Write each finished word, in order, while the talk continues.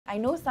I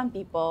know some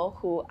people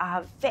who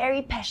are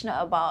very passionate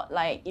about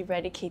like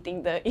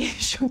eradicating the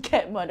Asian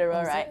cat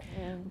murderer, right?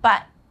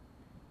 But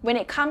when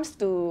it comes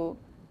to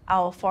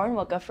our foreign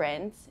worker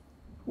friends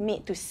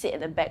made to sit at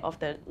the back of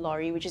the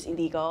lorry, which is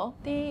illegal,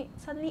 they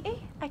suddenly,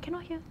 I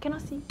cannot hear,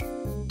 cannot see.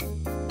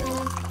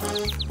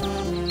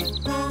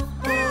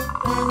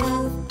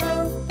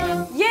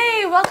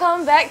 Yay!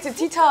 Welcome back to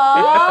Tea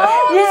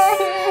Talks.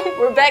 Yay!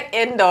 We're back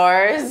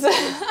indoors.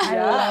 I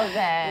love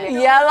that.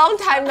 Yeah, long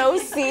time no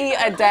see,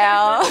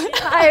 Adele.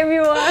 Hi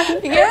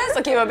everyone. Yes,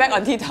 okay, we're back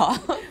on Tea Talks.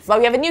 But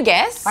we have a new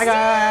guest. Hi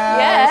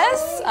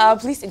guys!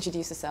 Yes, please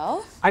introduce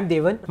yourself. I'm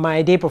Devan.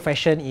 My day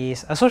profession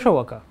is a social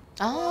worker.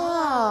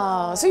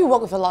 Ah, so you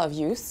work with a lot of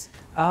youth?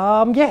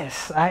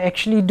 Yes, I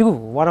actually do.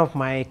 One of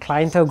my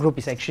clientele group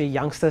is actually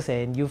youngsters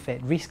and youth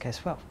at risk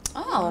as well.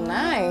 Oh,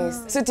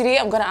 nice. So today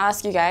I'm going to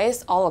ask you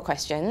guys all a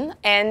question.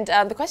 And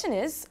the question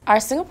is, are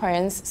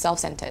Singaporeans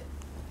self-centered?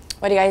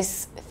 What do you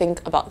guys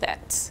think about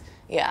that?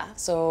 Yeah,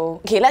 so,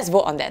 okay, let's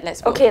vote on that.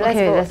 Let's vote. Okay, let's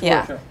vote.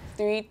 Yeah. Sure.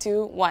 3,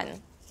 2,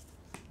 1.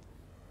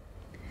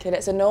 Okay,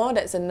 that's a no,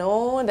 that's a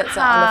no, that's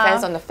a on the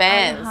fence, on the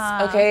fence.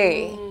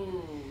 Okay.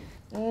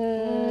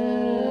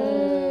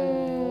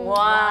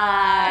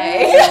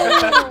 Why?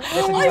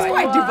 Why is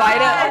quite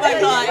divided? Oh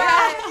my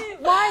god.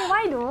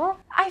 Why though?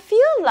 I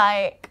feel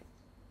like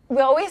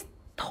we're always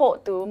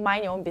told to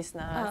mind your own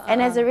business,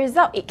 and as a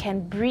result, it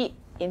can breed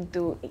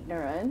into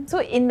ignorance.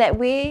 So in that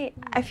way,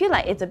 I feel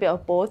like it's a bit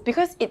of both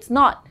because it's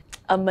not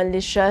a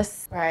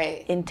malicious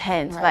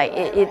intent. Right,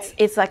 like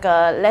it's like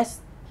a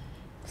less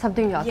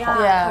something you're taught.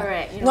 Yeah,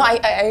 correct. You No,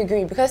 I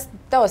agree because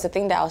that was the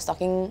thing that I was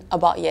talking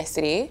about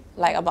yesterday,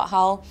 like about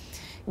how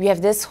we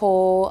have this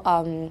whole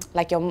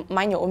like your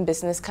mind your own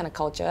business kind of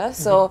culture.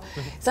 So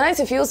sometimes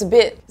it feels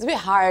it's a bit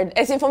hard.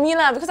 As in for me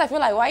lah, because I feel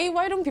like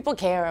why don't people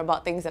care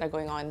about things that are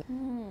going on?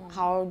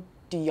 How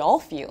do y'all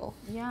feel?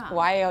 Yeah.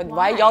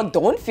 Why y'all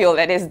don't feel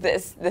that is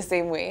this the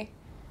same way?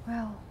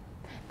 Well,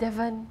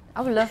 Devan,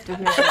 I would love to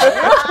hear from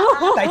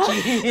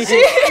you.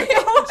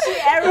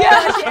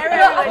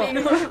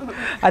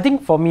 I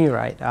think for me,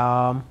 right,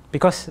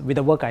 because with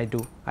the work I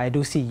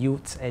do see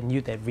youths and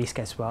youth at risk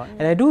as well.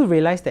 And I do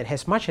realize that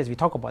as much as we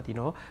talk about,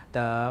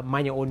 the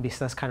mind your own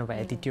business kind of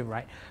attitude,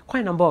 right,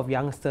 quite a number of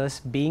youngsters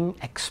being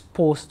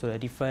exposed to the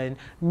different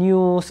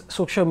news,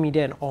 social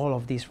media and all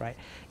of this, right,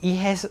 it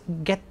has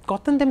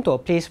gotten them to a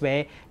place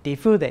where they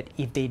feel that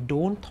if they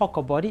don't talk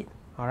about it,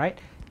 all right,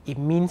 it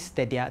means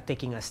that they are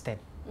taking a stand.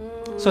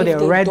 So they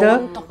rather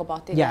don't talk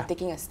about it, they're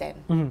taking a stand.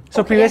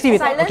 So previously we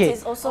thought, silence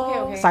is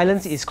also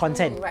silence is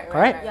consent, right,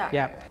 correct? right.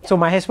 Yeah. So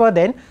might as well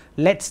then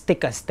let's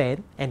take a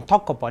stand and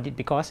talk about it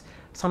because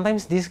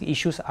sometimes these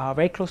issues are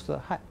very close to the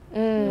heart.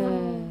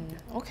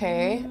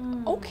 Okay.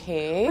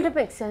 Okay. Would it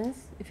make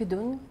sense if you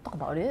don't talk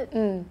about it?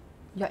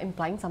 You're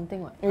implying something.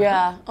 What?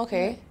 Yeah.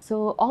 Okay.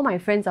 So all my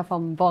friends are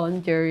from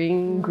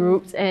volunteering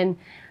groups, and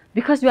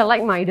because we are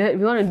like-minded,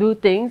 we want to do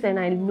things, and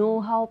I know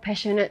how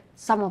passionate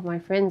some of my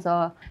friends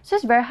are. So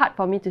it's very hard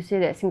for me to say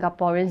that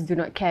Singaporeans do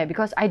not care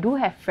because I do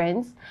have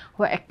friends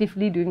who are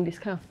actively doing these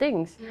kind of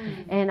things.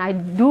 And I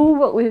do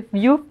work with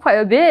youth quite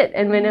a bit,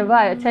 and whenever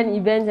I attend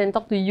events and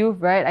talk to youth,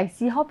 right, I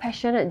see how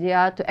passionate they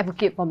are to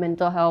advocate for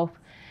mental health.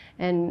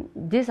 And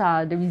these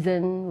are the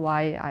reason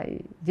why I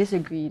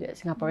disagree that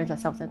Singaporeans are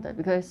self-centered,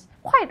 because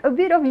quite a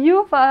bit of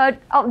youth are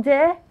out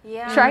there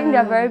trying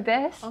their very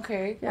best.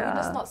 Okay. Yeah. Well,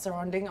 that's not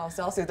surrounding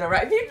ourselves with the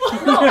right people.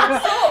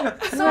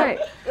 So,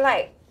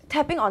 like,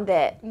 tapping on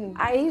that,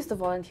 I used to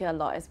volunteer a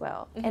lot as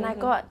well, and I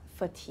got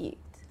fatigued.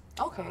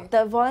 Okay.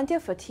 The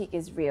volunteer fatigue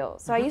is real.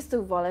 So I used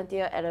to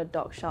volunteer at a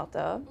dog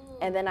shelter,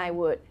 and then I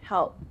would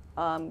help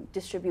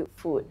distribute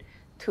food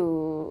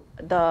to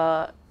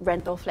the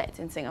rental flats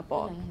in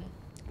Singapore.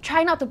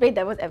 Try not to play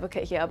devil's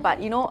advocate here, but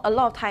a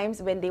lot of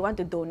times when they want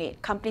to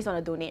donate, companies want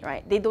to donate,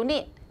 right? They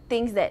donate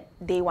things that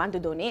they want to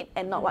donate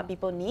and not what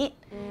people need.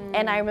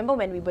 And I remember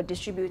when we were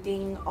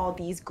distributing all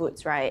these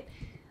goods, right?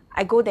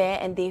 I go there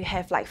and they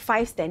have like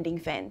 5 standing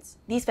fans.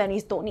 These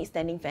families don't need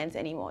standing fans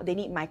anymore. They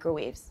need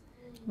microwaves.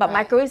 But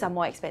microwaves are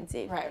more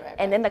expensive. Right.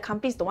 And then the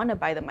companies don't want to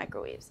buy the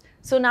microwaves.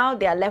 So now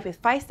they are left with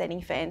 5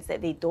 standing fans that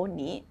they don't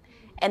need.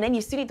 And then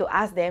you still need to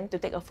ask them to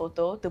take a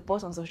photo to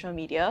post on social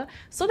media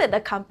so that the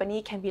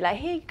company can be like,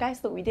 hey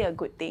guys, look, we did a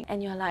good thing.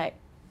 And you're like,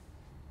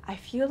 I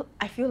feel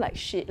like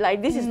shit.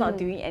 Like this is not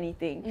doing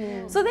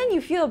anything. So then you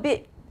feel a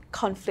bit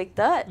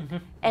conflicted,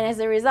 and as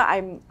a result,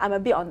 I'm a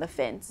bit on the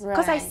fence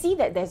because I see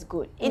that there's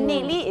good.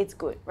 Innately, it's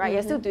good, right?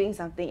 You're still doing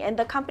something, and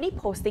the company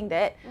posting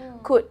that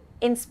could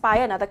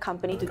inspire another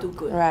company to do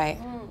good. Right.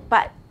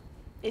 But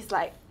it's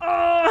like,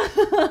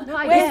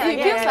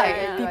 It feels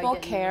like people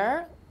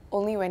care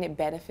only when it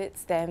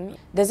benefits them.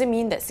 Does it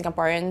mean that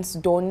Singaporeans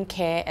don't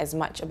care as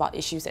much about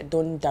issues that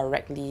don't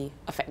directly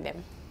affect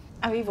them?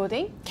 Are we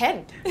voting?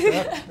 Can.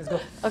 Let's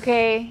go.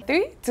 Okay.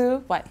 3,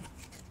 2, 1.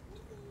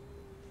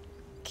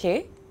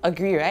 Okay.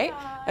 Agree, right?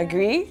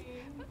 Agree.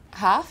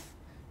 Half.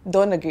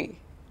 Don't agree.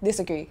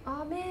 Disagree.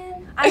 Oh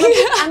man,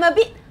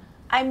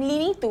 I'm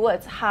leaning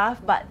towards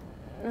half, but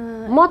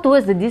More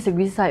towards the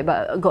disagree side,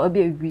 but got a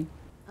bit agree.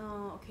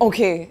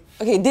 Okay.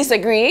 Okay.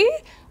 Disagree.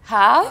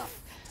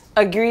 half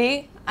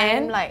agree I'm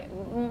and like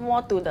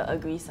more to the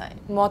agree side.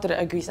 more to the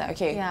agree side.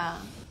 Okay. Yeah.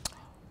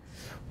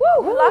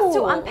 Woo! Lots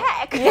to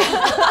unpack.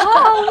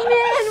 Oh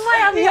man, why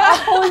are we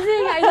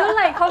opposing? I don't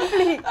like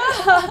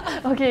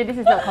conflict. Okay, this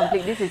is not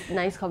conflict. This is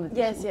nice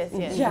competition.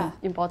 Yes. Yeah.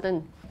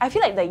 Important. I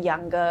feel like the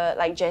younger,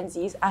 like Gen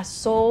Zs, are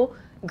so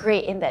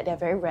great in that they're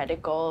very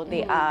radical.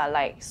 They are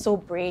like so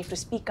brave to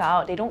speak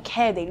out. They don't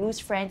care. They lose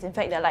friends. In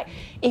fact, they're like,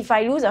 if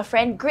I lose a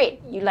friend, great.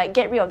 You like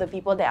get rid of the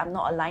people that I'm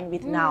not aligned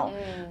with now.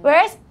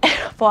 Whereas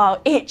for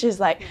our age, is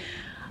like,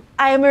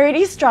 I am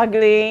already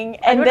struggling,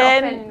 and don't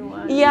then offend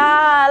anyone.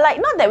 yeah,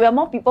 like not that we're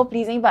more people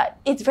pleasing, but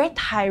it's very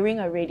tiring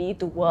already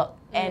to work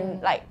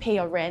and like pay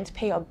your rent,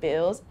 pay your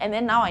bills, and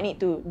then now I need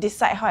to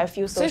decide how I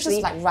feel So it's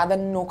socially. just like rather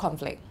no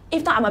conflict.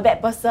 If not, I'm a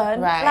bad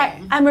person. Right. Like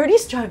I'm already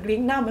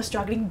struggling, now I'm a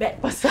struggling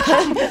bad person.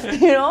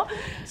 You know?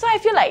 So I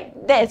feel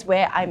like that's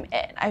where I'm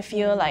at. I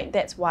feel like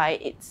that's why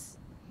it's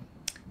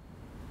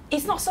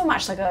not so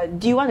much like a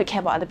do you want to care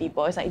about other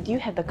people? It's like do you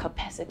have the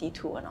capacity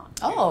to or not?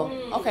 Oh,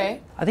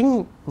 okay. I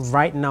think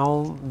right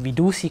now we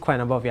do see quite a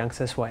number of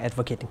youngsters who are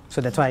advocating.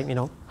 So that's why, you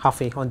know,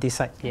 halfway on this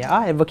side, they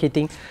are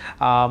advocating.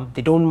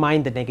 They don't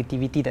mind the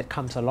negativity that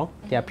comes along.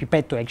 They are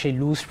prepared to actually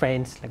lose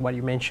friends, like what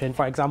you mentioned.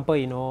 For example,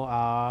 you know,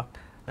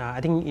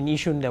 I think in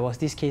Yishun there was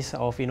this case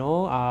of, you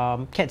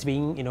know, cats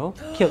being, you know,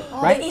 killed,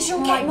 right? The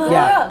Yishun cat murder.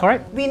 Yeah,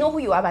 correct. We know who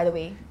you are, by the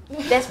way.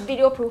 There's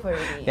video proof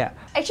already. Yeah.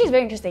 Actually, it's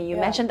very interesting. You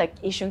mentioned the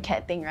Yishun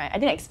cat thing, right? I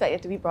didn't expect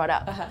it to be brought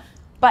up.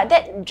 But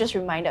that just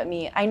reminded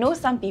me, I know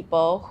some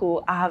people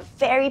who are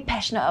very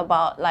passionate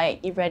about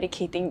like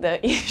eradicating the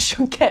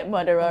Yishun cat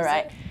murderer,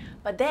 right?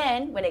 But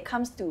then when it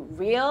comes to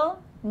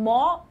real,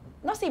 more,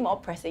 not say more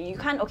pressing, you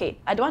can't, okay,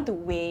 I don't want to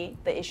weigh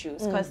the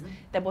issues because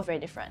they're both very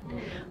different.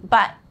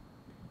 But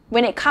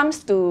when it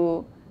comes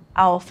to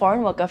our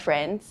foreign worker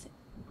friends,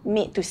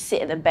 made to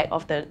sit at the back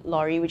of the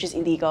lorry, which is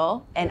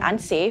illegal and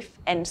unsafe,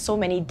 and so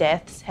many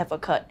deaths have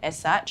occurred as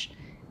such,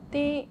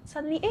 they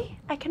suddenly,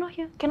 I cannot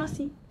hear, cannot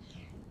see.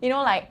 You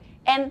know, like,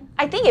 and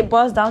I think it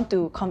boils down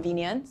to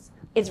convenience.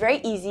 It's very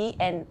easy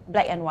and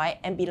black and white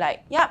and be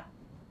like, yep,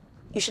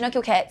 you shouldn't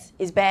kill cats,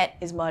 it's bad,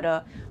 it's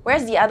murder.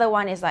 Whereas the other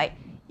one is like,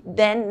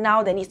 then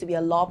now there needs to be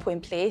a law put in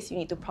place, you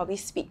need to probably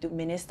speak to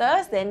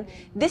ministers, then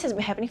this has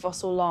been happening for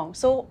so long.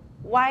 So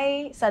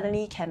why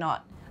suddenly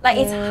cannot? Like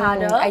it's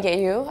harder. I get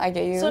you.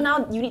 So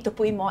now you need to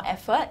put in more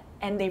effort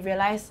and they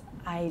realize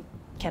I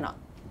cannot.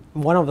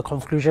 One of the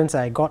conclusions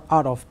I got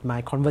out of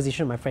my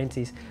conversation with my friends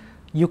is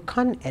you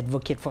can't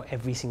advocate for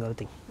every single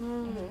thing,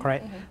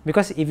 correct?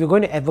 Because if you're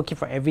going to advocate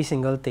for every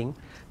single thing,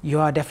 you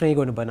are definitely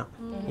going to burn out,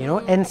 you know?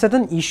 And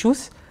certain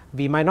issues,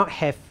 we might not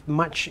have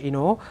much, you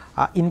know,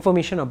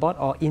 information about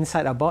or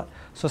insight about.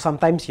 So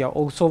sometimes you're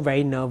also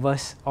very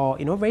nervous or,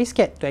 you know, very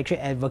scared to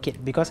actually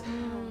advocate because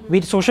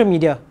with social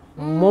media,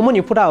 moment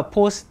you put out a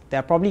post, there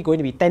are probably going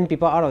to be 10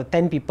 people out of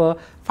 10 people,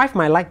 5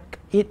 might like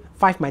it,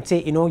 5 might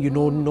say, you know, you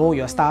don't know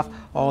your stuff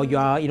or you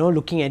are, you know,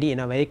 looking at it in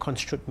a very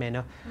construed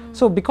manner.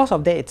 So because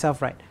of that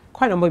itself, right,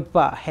 quite a number of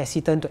people are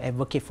hesitant to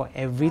advocate for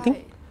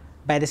everything.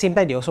 But at the same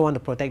time, they also want to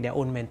protect their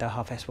own mental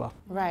health as well.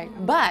 Right.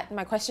 But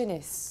my question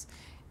is,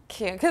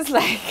 because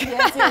like,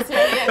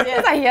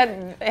 yes. I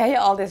hear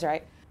all this,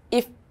 right?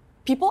 If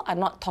people are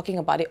not talking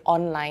about it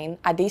online,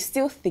 are they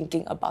still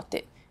thinking about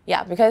it?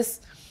 Yeah,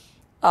 because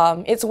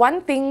it's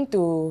one thing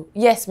to,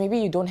 yes, maybe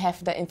you don't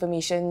have the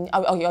information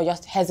or you're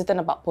just hesitant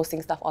about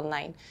posting stuff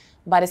online.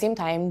 But at the same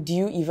time,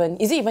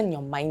 is it even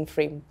your mind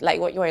frame? Like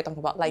what you're talking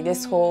about, like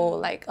this whole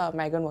like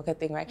migrant worker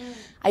thing, right?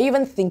 Are you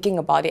even thinking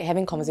about it,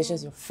 having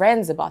conversations with your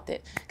friends about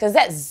it? Because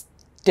that's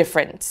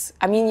different.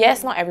 I mean,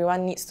 yes, not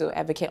everyone needs to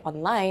advocate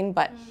online,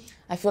 but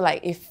I feel like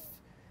if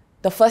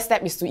the first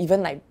step is to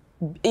even like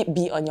it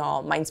be on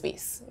your mind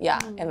space, yeah,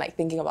 and like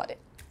thinking about it.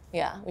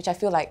 Yeah, which I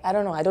feel like, I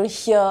don't know, I don't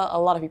hear a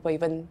lot of people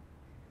even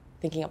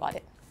thinking about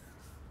it.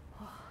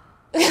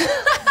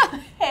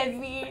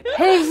 Heavy.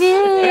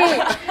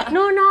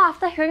 No,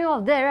 after hearing all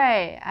of that,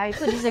 right, I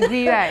could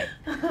disagree, right?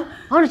 I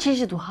want to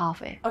change it to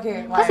half,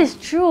 Okay, Because it's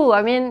true.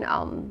 I mean,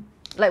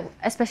 like,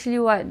 especially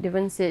what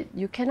Devon said,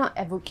 you cannot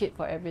advocate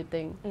for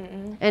everything.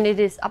 And it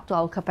is up to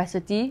our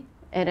capacity,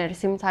 and at the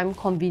same time,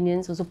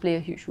 convenience also play a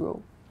huge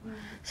role.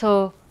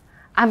 So,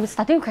 I'm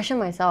starting to question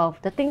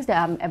myself, the things that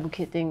I'm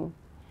advocating,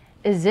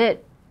 is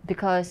it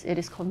because it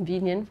is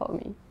convenient for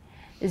me?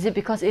 Is it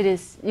because it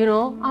is, you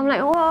know, I'm like,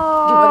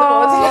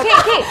 whoa.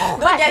 Okay.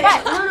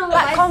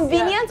 But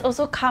convenience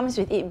also comes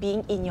with it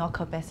being in your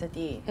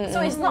capacity.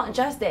 So it's not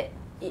just that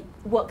it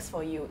works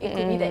for you. It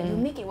could be that you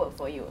make it work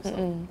for you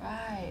also.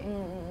 Right.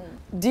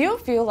 Do you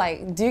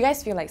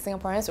guys feel like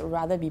Singaporeans would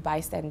rather be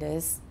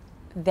bystanders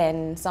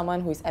than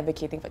someone who is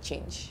advocating for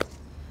change?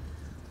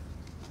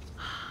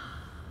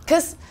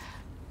 Because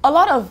a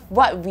lot of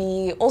what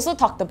we also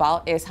talked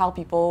about is how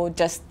people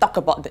just talk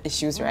about the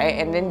issues, right?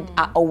 And then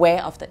are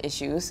aware of the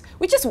issues,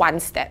 which is one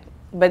step.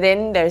 But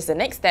then there's the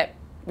next step,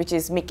 which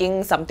is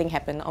making something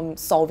happen,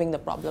 solving the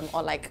problem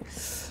or like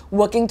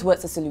working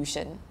towards a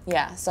solution.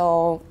 Yeah,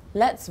 so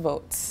let's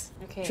vote.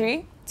 Okay.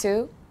 3,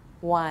 2,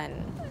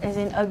 1. As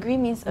in agree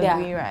means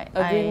agree, right?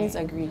 Agree means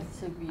agree.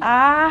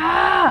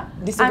 Ah!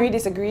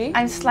 Disagree?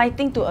 I'm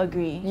slighting to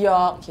agree. You're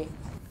okay.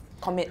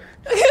 Commit.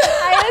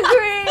 I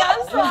agree.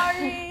 I'm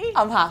sorry.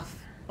 I'm half.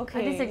 Okay.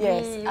 I disagree.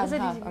 Yes, You I'm also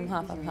half. disagree? I'm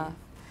half. I'm half.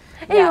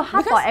 Hey, Yeah, you half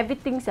for because-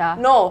 everything, sir.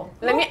 No,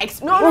 let me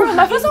no.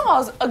 My first one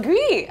was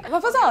agree. My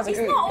first one was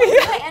agree. It's not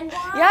always black and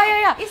white.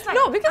 Yeah. It's like,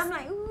 no, because I'm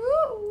like, ooh.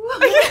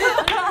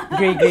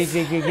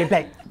 Grey,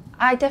 black.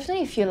 I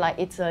definitely feel like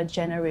it's a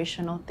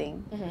generational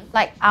thing.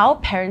 Like our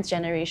parents'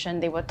 generation,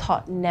 they were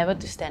taught never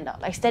to stand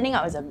out. Like standing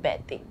out is a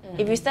bad thing.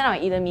 If you stand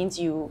out, it either means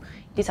you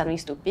did something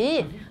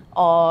stupid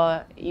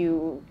or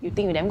you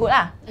think you're damn good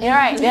lah. Yeah,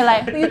 right? They're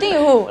like, you think you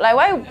who? Like,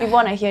 why would people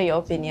want to hear your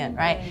opinion,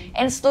 right?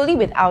 And slowly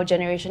with our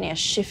generation, it has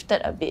shifted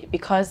a bit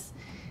because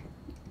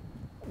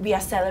we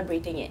are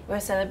celebrating it. We're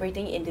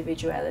celebrating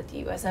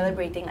individuality. We're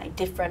celebrating like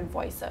different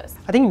voices.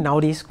 I think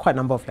nowadays, quite a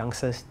number of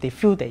youngsters, they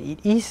feel that it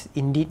is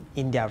indeed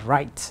in their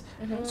rights.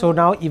 So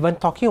now even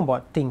talking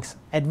about things,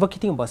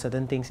 advocating about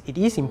certain things, it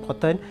is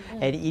important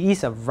and it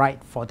is a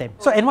right for them.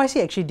 So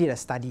NYC actually did a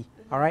study,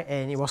 all right,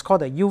 and it was called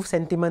the Youth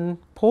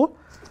Sentiment Poll.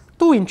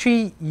 2 in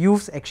 3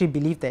 youths actually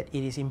believe that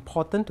it is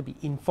important to be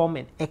informed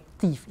and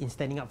active in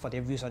standing up for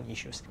their views on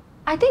issues.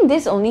 I think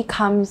this only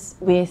comes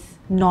with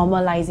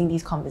normalizing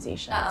these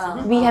conversations.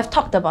 We have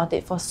talked about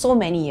it for so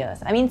many years.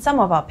 I mean, some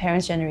of our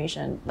parents'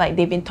 generation, like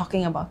they've been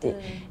talking about it.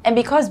 And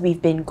because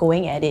we've been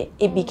going at it,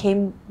 it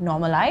became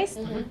normalized.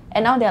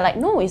 And now they're like,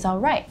 no, it's all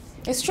right.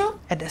 it's true.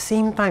 At the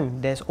same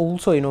time, there's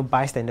also,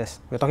 bystanders.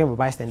 We're talking about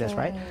bystanders,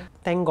 right?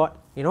 Thank God,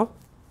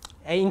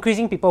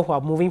 increasing people who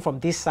are moving from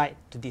this side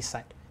to this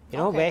side.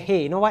 Where,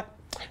 hey, you know what?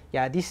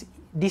 Yeah, this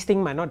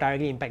thing might not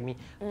directly impact me,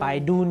 but I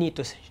do need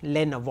to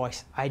lend a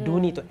voice. I do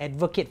need to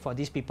advocate for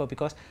these people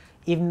because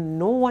if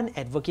no one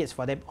advocates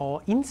for them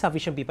or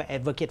insufficient people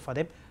advocate for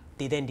them,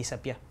 they then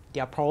disappear.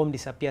 Their problem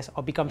disappears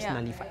or becomes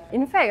nullified.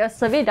 In fact, a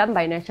survey done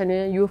by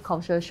National Youth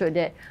Council showed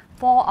that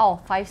 4 out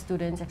of 5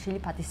 students actually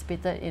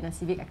participated in a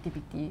civic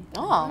activity.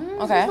 Oh,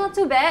 So okay. it's not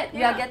too bad.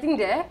 We are getting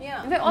there.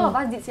 Yeah. In fact, all of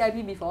us did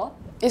CIP before.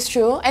 It's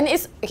true, and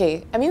it's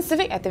okay. I mean,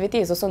 civic activity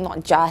is also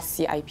not just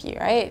CIP,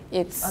 right?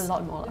 It's A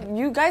lot more.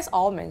 You guys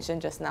all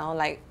mentioned just now,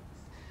 like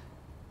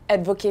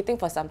advocating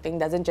for something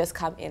doesn't just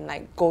come in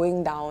like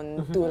going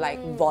down to like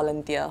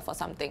volunteer for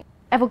something.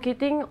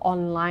 Advocating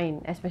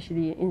online,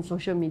 especially in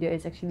social media,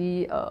 is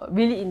actually a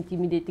really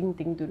intimidating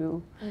thing to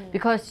do.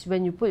 Because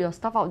when you put your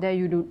stuff out there,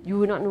 you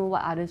will not know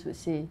what others would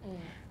say.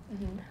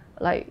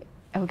 Like,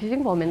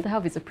 advocating for mental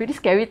health is a pretty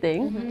scary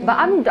thing, but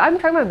I'm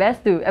trying my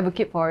best to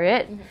advocate for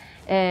it.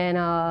 And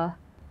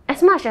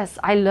as much as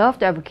I love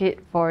to advocate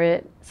for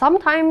it,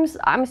 sometimes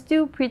I'm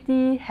still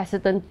pretty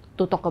hesitant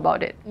to talk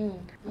about it.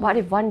 What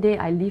if one day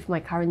I leave my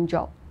current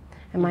job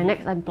and my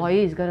next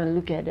employee is gonna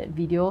look at that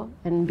video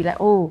and be like,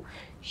 oh,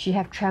 she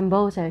have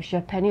trembles and she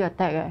have panic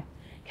attack.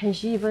 Can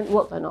she even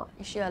work or not?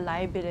 Is she a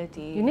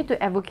liability? You need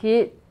to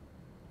advocate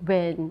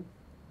when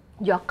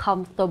you're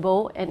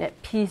comfortable and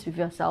at peace with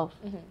yourself.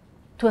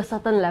 To a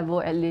certain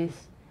level at least,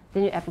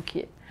 then you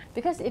advocate.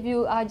 Because if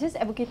you are just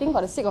advocating for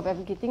the sake of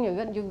advocating,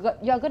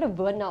 you're gonna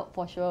burn out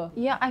for sure.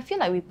 Yeah, I feel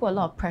like we put a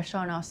lot of pressure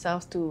on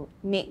ourselves to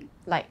make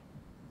like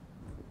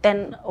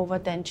 10 over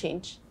 10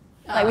 change.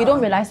 Like we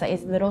don't realize that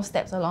it's little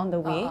steps along the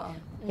way.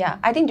 Yeah,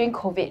 I think during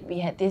COVID, we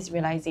had this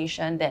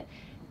realization that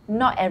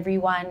not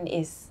everyone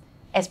is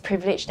as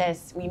privileged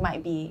as we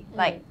might be.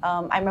 Like,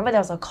 I remember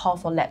there was a call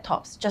for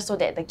laptops just so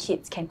that the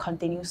kids can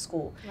continue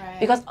school.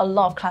 Because a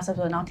lot of classes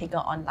were now taken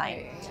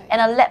online.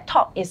 And a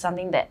laptop is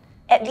something that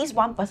at least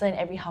one person in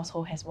every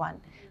household has one.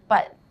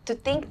 But to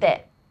think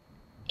that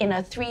in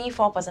a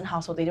 3-4 person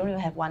household, they don't even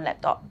have one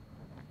laptop.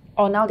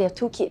 Or now they have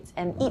 2 kids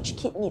and each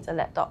kid needs a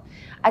laptop.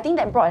 I think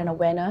that brought an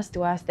awareness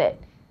to us that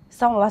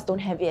some of us don't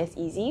have it as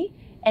easy.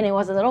 And it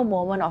was a little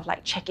moment of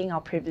like checking our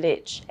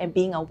privilege and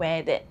being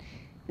aware that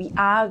we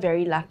are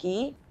very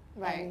lucky.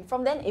 And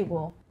from then it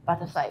will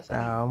butterfly.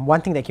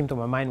 One thing that came to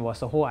my mind was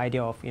the whole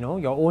idea of,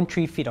 your own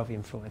 3 feet of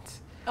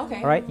influence.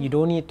 Okay. Right? You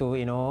don't need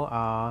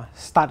to,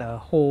 start a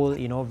whole,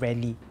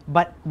 rally.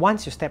 But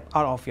once you step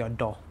out of your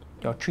door,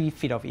 your 3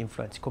 feet of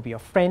influence, it could be your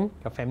friend,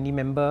 your family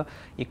member,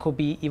 it could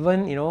be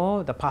even,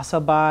 the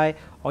passerby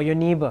or your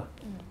neighbor.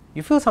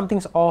 You feel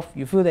something's off,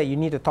 you feel that you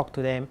need to talk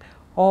to them,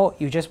 or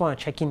you just want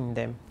to check in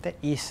them. That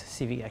is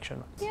civic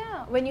action.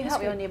 Yeah, when you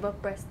help your neighbor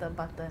press the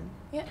button.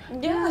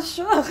 Yeah,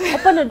 sure.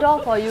 Open the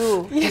door for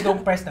you. Please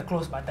don't press the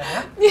close button,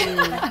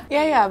 huh?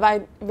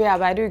 But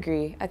I do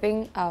agree. I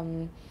think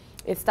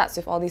it starts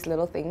with all these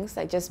little things,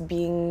 like just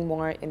being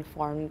more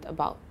informed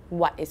about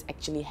what is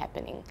actually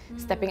happening.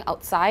 Stepping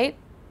outside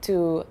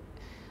to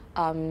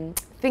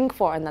think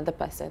for another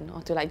person,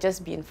 or to like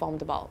just be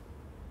informed about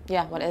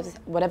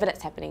whatever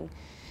that's happening.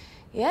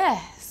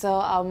 Yeah,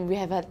 so we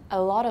have had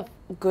a lot of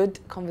good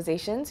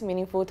conversations,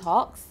 meaningful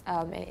talks,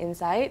 and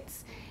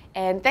insights.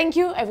 And thank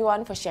you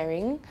everyone for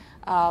sharing.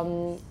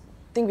 I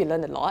think we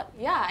learned a lot.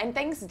 Yeah, and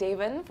thanks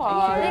Daven for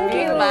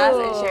being with us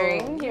and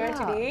sharing here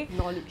today.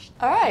 Knowledge.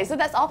 Alright, so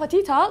that's all for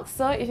Tea Talks.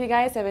 So if you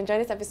guys have enjoyed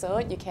this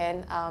episode, you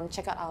can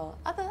check out our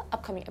other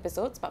upcoming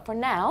episodes. But for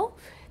now,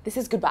 this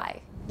is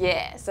goodbye.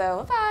 Yeah,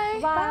 so bye.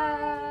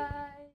 Bye.